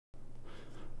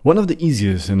One of the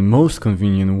easiest and most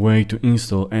convenient way to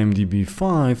install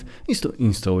MDB5 is to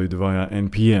install it via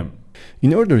npm.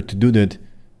 In order to do that,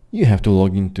 you have to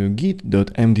log into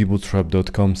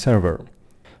git.mdbootstrap.com server.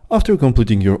 After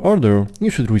completing your order, you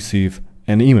should receive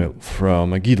an email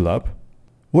from a GitLab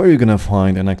where you're gonna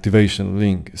find an activation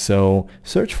link. So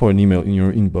search for an email in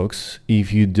your inbox.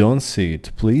 If you don't see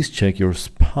it, please check your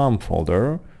spam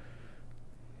folder.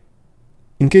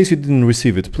 In case you didn't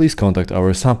receive it, please contact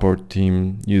our support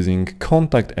team using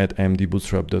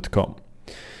contact@mdbootstrap.com.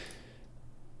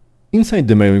 Inside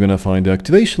the mail, you're gonna find the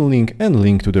activation link and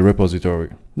link to the repository.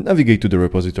 Navigate to the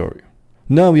repository.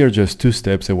 Now we are just 2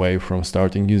 steps away from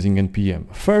starting using npm.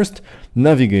 First,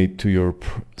 navigate to your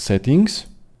settings,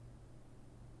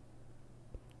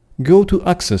 go to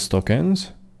access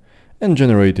tokens and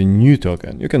generate a new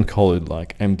token. You can call it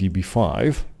like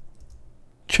MDB5.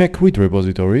 Check read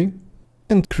repository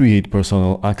and create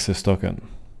personal access token.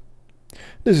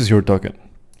 This is your token.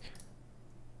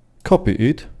 Copy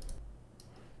it.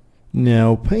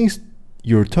 Now paste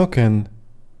your token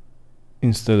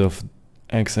instead of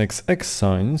XXX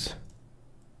signs.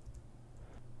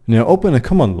 Now open a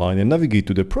command line and navigate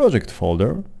to the project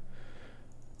folder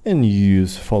and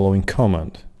use following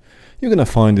command. You're gonna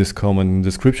find this command in the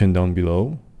description down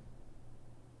below.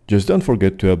 Just don't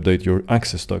forget to update your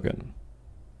access token.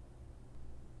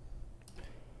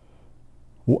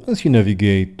 Once you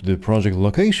navigate to the project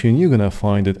location, you're gonna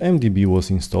find that MDB was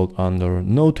installed under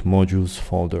Node Modules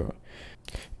folder.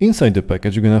 Inside the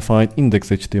package, you're gonna find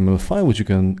index.html file, which you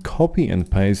can copy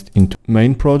and paste into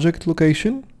main project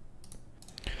location.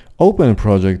 Open a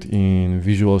project in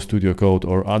Visual Studio Code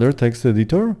or other text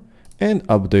editor and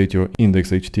update your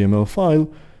index.html file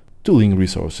to link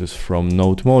resources from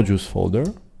Node Modules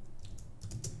folder.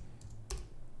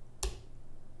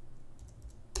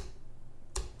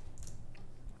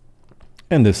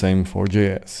 And the same for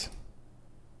JS.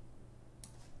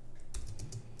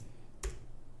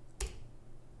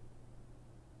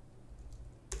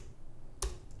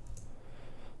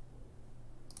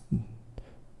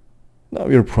 Now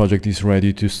your project is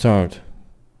ready to start.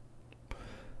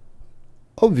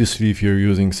 Obviously, if you're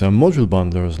using some module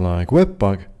bundlers like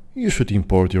Webpack, you should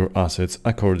import your assets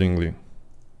accordingly.